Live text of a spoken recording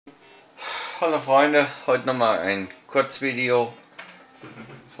Hallo Freunde, heute nochmal ein Kurzvideo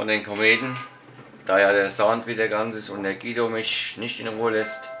von den Kometen. Da ja der Sound wieder ganz ist und der Guido mich nicht in Ruhe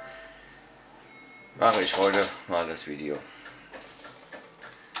lässt, mache ich heute mal das Video.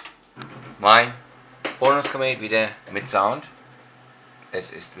 Mein Bonuskomet wieder mit Sound.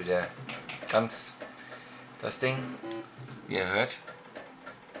 Es ist wieder ganz das Ding, wie ihr hört.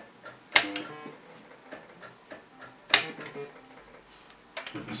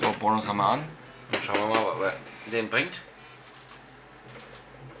 So, Bonus haben wir an. Dann schauen wir mal, was er den bringt.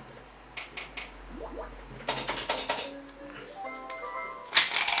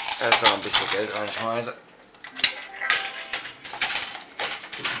 Erst noch ein bisschen Geld reinschmeißen.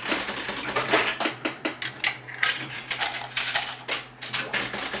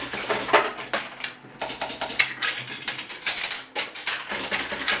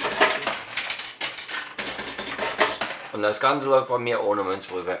 Und das Ganze läuft bei mir ohne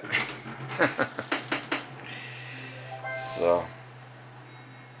Münzprüfer. So.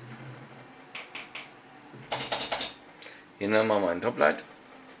 Hier nehmen wir mal ein Toplight.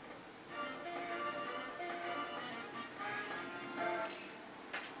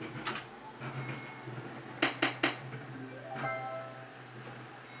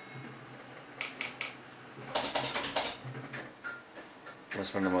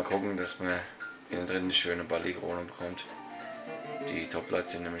 Muss man noch mal gucken, dass man innen drin eine schöne Ballikrone bekommt. Die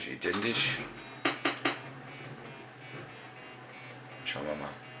Toplights sind nämlich identisch. Schauen wir mal.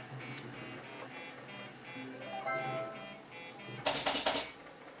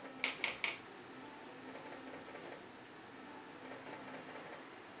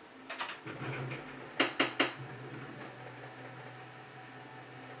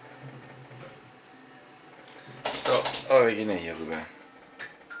 So, aber wir gehen ja hier rüber.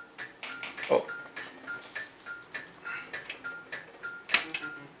 Oh.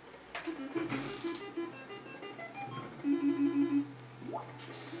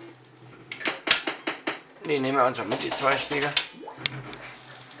 Die nehmen wir uns mal mit, die zwei Spiegel.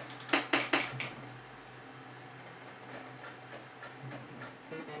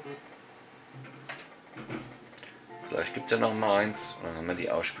 Vielleicht gibt es ja noch mal eins. Und dann haben wir die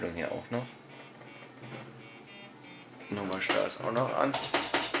Ausspielung hier auch noch. Nummer Star ist auch noch an.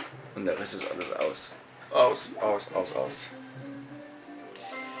 Und der Rest ist alles aus. Aus.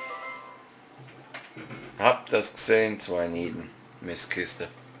 Habt das gesehen? 2 Nieten. Mistkiste.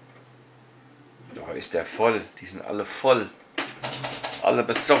 Da ist der voll. Die sind alle voll. Alle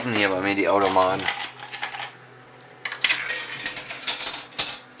besoffen hier bei mir, die Automaten.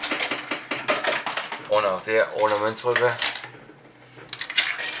 Und auch der ohne Münzrücker.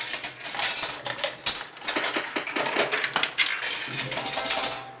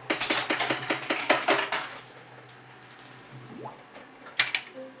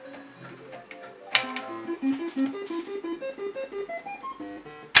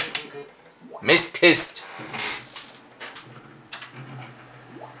 Mistkist!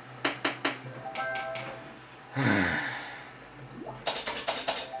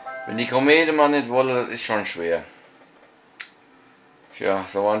 Wenn die Komete mal nicht wollen, das ist schon schwer. Tja,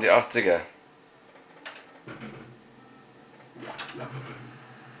 so waren die 80er.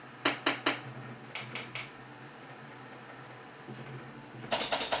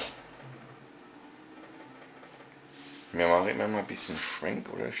 Wir machen immer mal ein bisschen Schwenk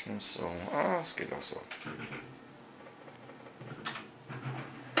oder ich nehme es so. Ah, es geht auch so.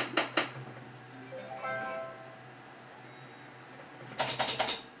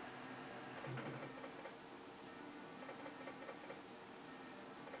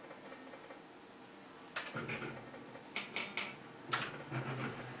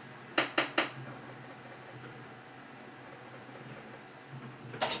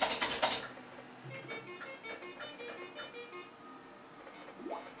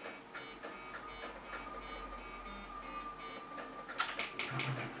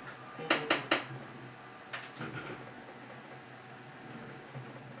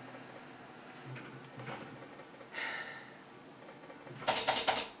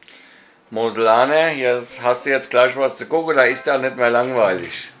 Moselaner, hier hast du jetzt gleich was zu gucken, da ist ja nicht mehr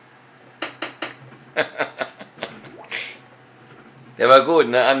langweilig. Der war gut,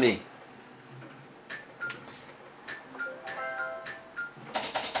 ne Andi?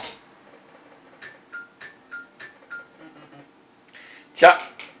 Tja,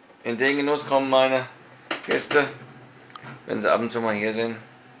 in den Genuss kommen meine Gäste, wenn sie ab und zu mal hier sind.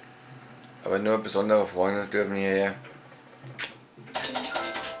 Aber nur besondere Freunde dürfen hierher.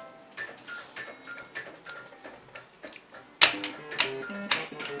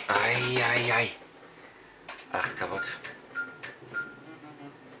 Ei. Ach, kaputt.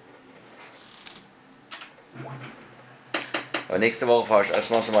 Aber nächste Woche fahre ich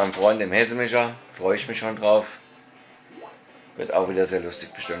erstmal zu meinem Freund im Hessemischer. Freue ich mich schon drauf. Wird auch wieder sehr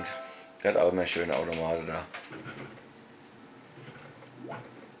lustig bestimmt. Der hat auch immer schöne Automaten da.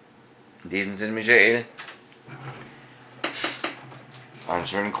 In diesem Sinne, Michael, einen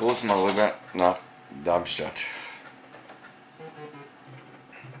schönen Gruß mal rüber nach Darmstadt.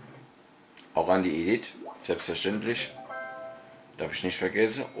 Auch an die Edith, selbstverständlich. Darf ich nicht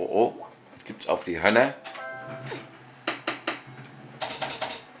vergessen. Oh oh, jetzt gibt's auf die Hörner.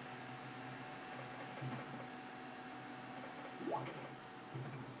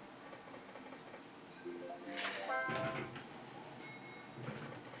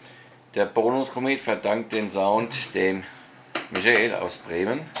 Der Bonus-Komet verdankt den Sound dem Michael aus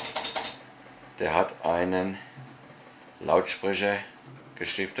Bremen. Der hat einen Lautsprecher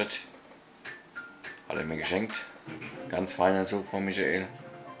gestiftet. Hat er mir geschenkt. Ganz feiner Zug von Michael.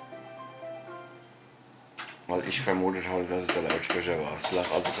 Weil ich vermutet habe, dass es der Lautsprecher war. Es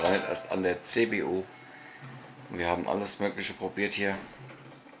lag also gar nicht erst an der CPU. Und wir haben alles Mögliche probiert hier.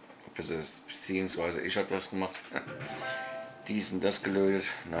 Beziehungsweise ich habe das gemacht. Dies und das gelötet.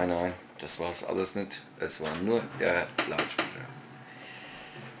 Nein, nein, das war es alles nicht. Es war nur der Lautsprecher.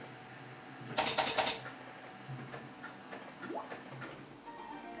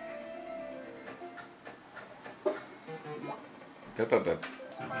 Bep.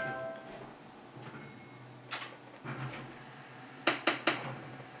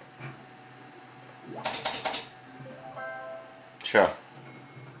 Tja,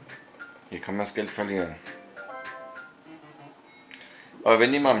 hier kann man das Geld verlieren. Aber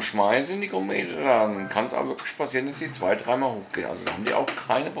wenn die mal am Schmeißen, die Komete, dann kann es auch wirklich passieren, dass die 2-3 Mal hochgehen. Also da haben die auch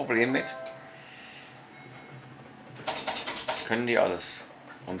keine Probleme mit. Können die alles.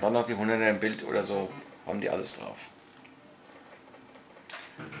 Und dann noch die 100er im Bild oder so, haben die alles drauf.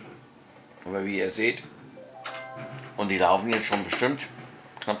 Aber wie ihr seht, und die laufen jetzt schon bestimmt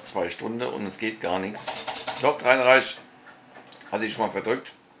knapp 2 Stunden und es geht gar nichts. Doch, 33 hatte ich schon mal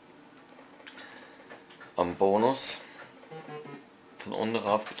verdrückt. Am Bonus. Von unten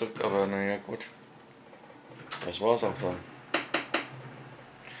rauf gedrückt, aber naja gut. Das war's auch dann.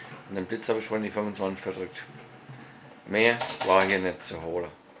 Und den Blitz habe ich schon die 25 verdrückt. Mehr war hier nicht zu holen.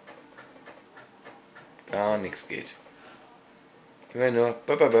 Gar nichts geht. Immer nur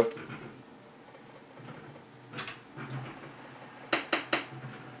böp. Böp.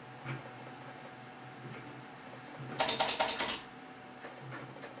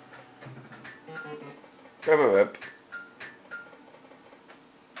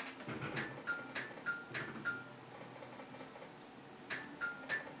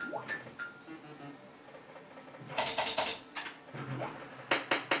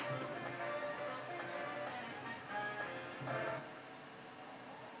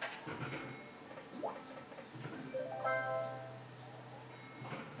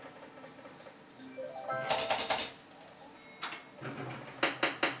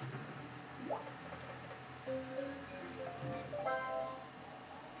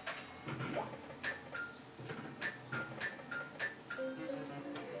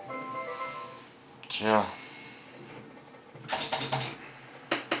 Tja.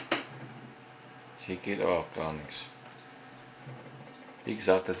 Hier geht aber auch gar nichts. Wie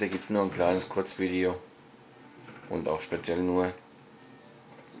gesagt, das ergibt nur ein kleines Kurzvideo und auch speziell nur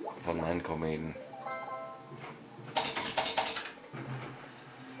von meinen Kometen.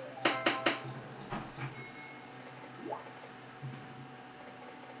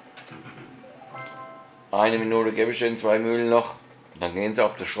 Eine Minute gebe ich in 2 Mühlen noch, dann gehen sie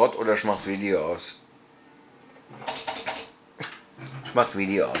auf den Schrott oder ich mach's Video aus. Ich mach's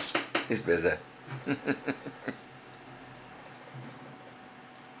Video aus, ist besser.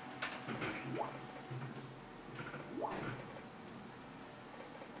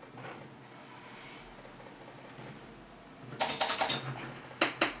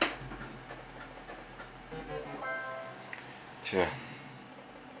 Tja,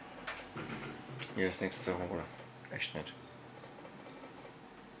 hier ist nichts zu holen, echt nicht.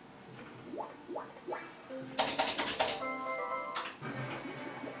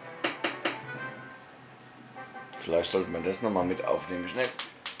 Vielleicht sollte man das nochmal mit aufnehmen, schnell.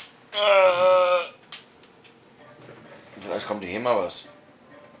 Vielleicht kommt hier mal was.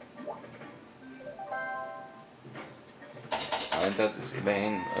 Einsatz ist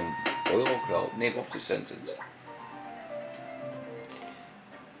immerhin ein Euro, glaube ich. Ne, 50 Cent sind es.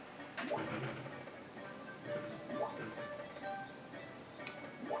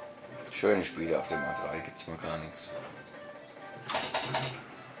 Schöne Spiele auf dem A3 gibt es mal gar nichts.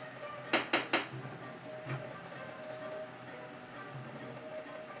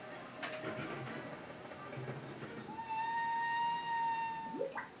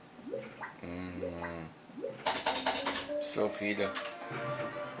 so viele.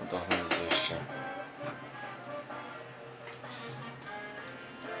 Und doch nur das ist.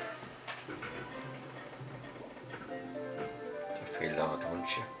 Da fehlt auch ein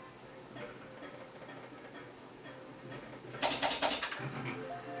Hundchen.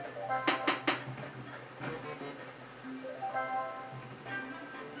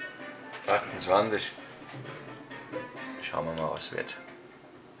 Schauen wir mal, was wird.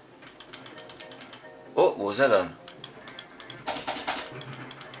 Oh, wo ist er dann?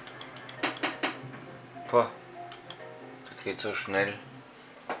 Boah, das geht so schnell.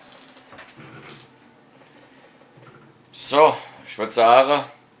 So, ich würde sagen,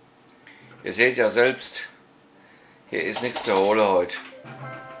 ihr seht ja selbst, hier ist nichts zu holen heute.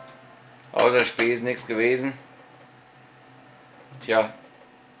 Außer Spiel ist nichts gewesen. Tja,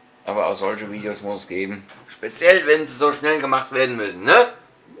 aber auch solche Videos muss es geben. Speziell, wenn sie so schnell gemacht werden müssen, ne?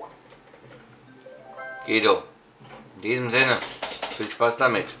 Guido, in diesem Sinne, viel Spaß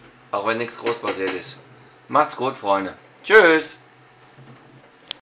damit. Auch wenn nichts groß passiert ist. Macht's gut, Freunde. Tschüss!